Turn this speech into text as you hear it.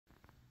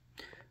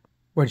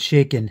What's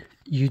shaking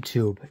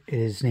YouTube? It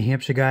is New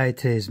Hampshire Guy.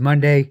 Today's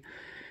Monday.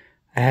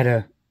 I had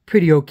a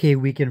pretty okay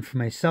weekend for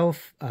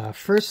myself.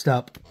 First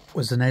up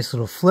was a nice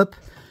little flip.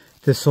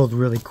 This sold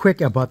really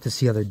quick. I bought this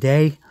the other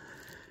day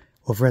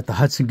over at the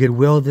Hudson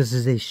Goodwill. This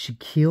is a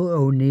Shaquille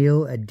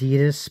O'Neal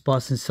Adidas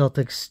Boston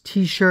Celtics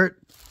t-shirt.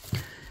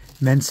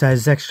 Men's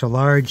size extra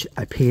large.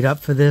 I paid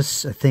up for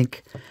this. I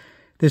think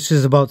this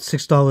is about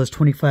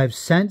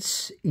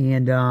 $6.25.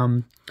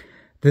 And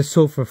this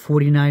sold for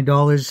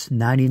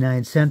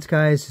 $49.99,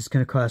 guys. It's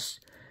going to cost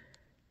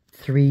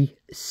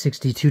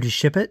 $3.62 to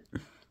ship it.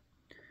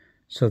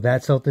 So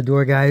that's out the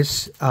door,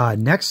 guys.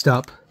 Next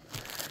up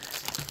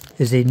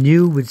is a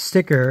new with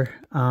sticker,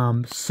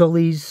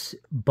 Sully's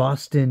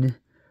Boston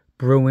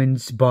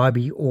Bruins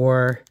Bobby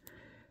Orr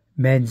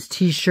men's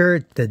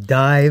t-shirt, the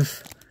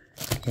dive.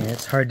 And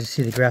it's hard to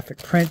see the graphic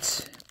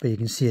print, but you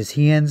can see his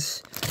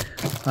hands.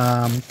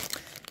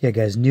 Yeah,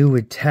 guys, new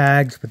with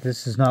tags, but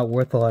this is not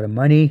worth a lot of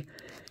money.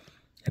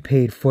 I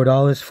paid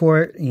 $4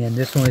 for it, and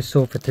this only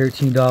sold for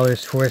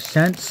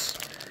 $13.04.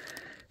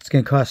 It's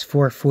going to cost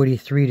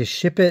 $4.43 to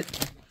ship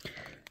it.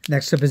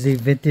 Next up is a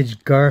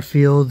vintage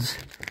Garfield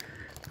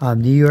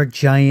New York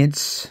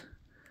Giants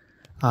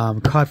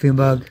coffee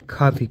mug,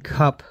 coffee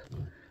cup,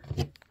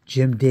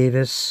 Jim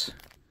Davis,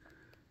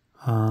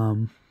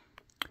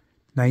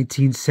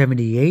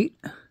 1978.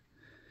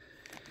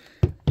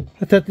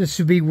 I thought this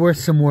would be worth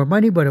some more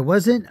money, but it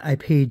wasn't. I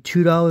paid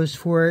 $2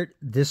 for it.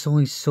 This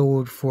only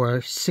sold for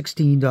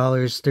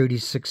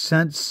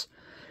 $16.36.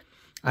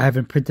 I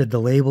haven't printed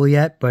the label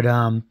yet, but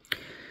I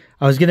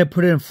was going to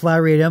put it in a flat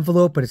rate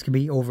envelope, but it's going to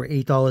be over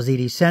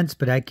 $8.80,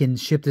 but I can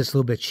ship this a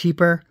little bit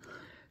cheaper.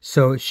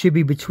 So it should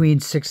be between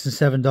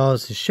 $6 and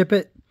 $7 to ship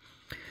it.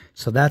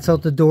 So that's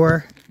out the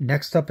door.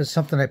 Next up is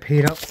something I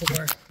paid up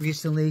for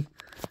recently.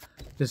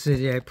 This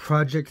is a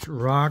Project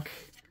Rock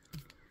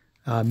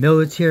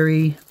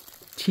military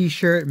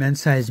t-shirt,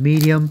 men's size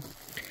medium.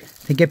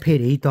 I think I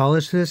paid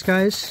 $8 for this,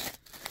 guys.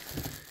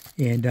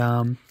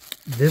 And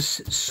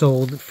this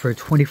sold for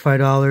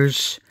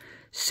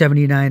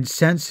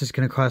 $25.79. It's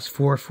going to cost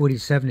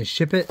 $4.47 to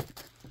ship it.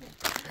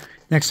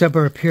 Next up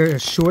are a pair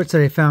of shorts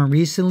that I found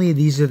recently.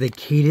 These are the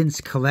Cadence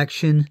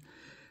Collection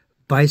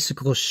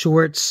bicycle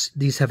shorts.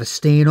 These have a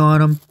stain on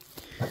them.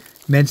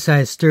 Men's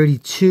size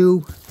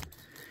 32.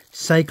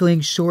 Cycling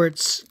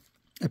shorts.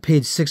 I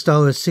paid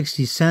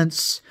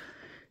 $6.60.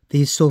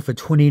 These sold for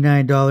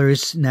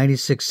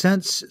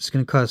 $29.96. It's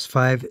going to cost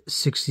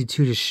 $5.62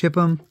 to ship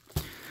them.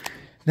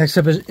 Next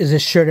up is a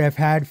shirt I've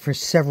had for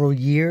several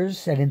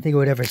years. I didn't think it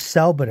would ever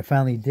sell, but it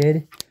finally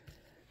did.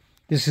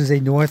 This is a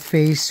North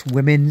Face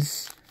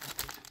women's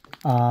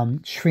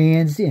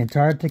Trans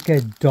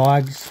Antarctica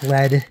dog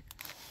sled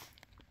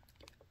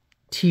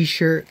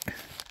t-shirt.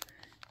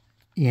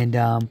 And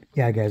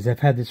yeah, guys, I've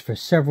had this for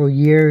several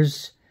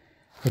years.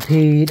 I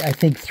paid, I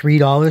think,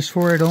 $3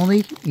 for it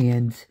only,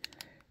 and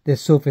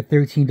this sold for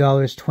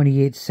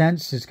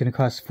 $13.28. It's going to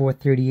cost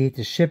 $4.38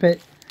 to ship it.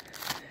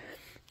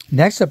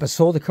 Next up, I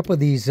sold a couple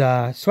of these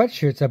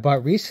sweatshirts I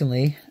bought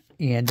recently,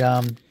 and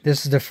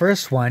this is the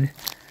first one,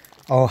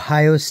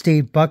 Ohio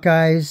State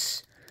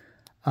Buckeyes.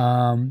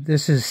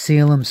 This is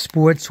Salem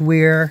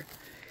Sportswear.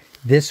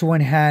 This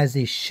one has a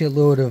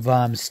shitload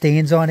of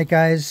stains on it,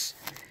 guys,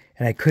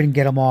 and I couldn't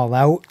get them all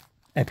out.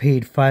 I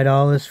paid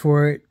 $5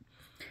 for it.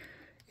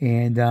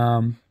 And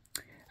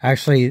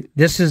actually,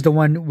 this is the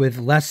one with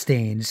less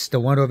stains. The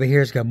one over here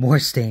has got more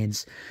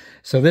stains.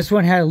 So this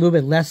one had a little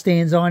bit less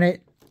stains on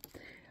it.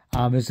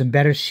 It's in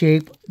better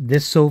shape.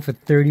 This sold for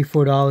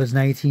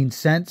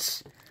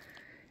 $34.19.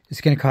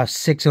 It's going to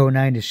cost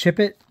 $6.09 to ship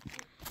it.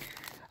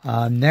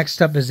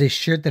 Next up is a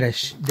shirt that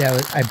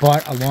I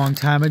bought a long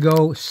time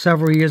ago,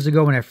 several years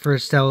ago when I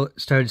first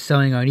started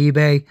selling on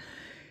eBay.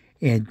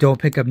 And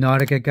don't pick up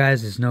Nautica,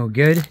 guys. It's no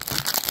good.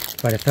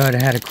 But I thought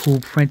it had a cool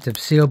print of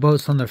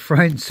sailboats on the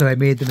front, so I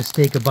made the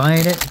mistake of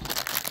buying it.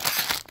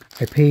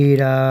 I paid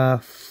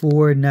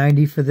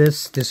 $4.90 for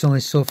this. This only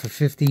sold for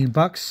 15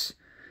 bucks.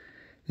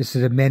 This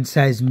is a men's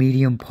size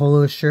medium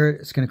polo shirt.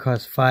 It's going to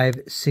cost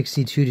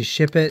 $5.62 to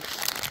ship it.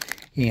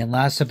 And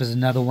last up is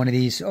another one of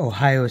these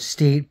Ohio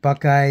State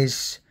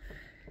Buckeyes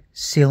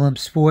Salem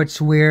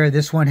Sportswear.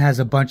 This one has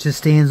a bunch of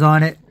stains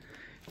on it.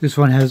 This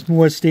one has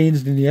more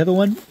stains than the other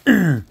one.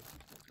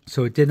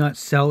 So it did not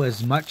sell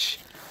as much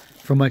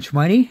for much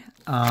money.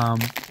 I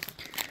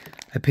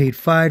paid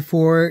 $5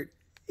 for it,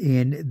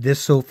 and this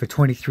sold for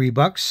 23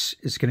 bucks.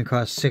 It's going to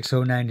cost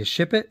 $6.09 to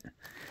ship it.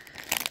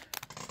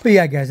 But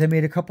yeah, guys, I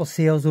made a couple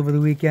sales over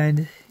the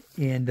weekend,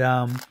 and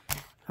I'm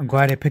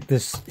glad I picked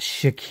this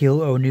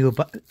Shaquille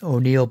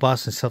O'Neal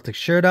Boston Celtics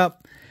shirt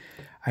up.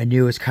 I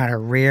knew it was kind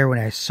of rare when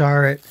I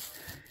saw it.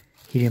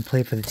 He didn't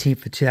play for the team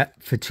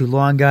for too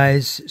long,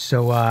 guys.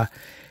 So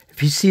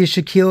if you see a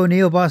Shaquille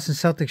O'Neal Boston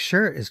Celtics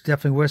shirt, it's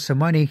definitely worth some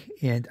money.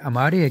 And I'm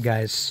out of here,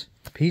 guys.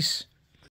 Peace.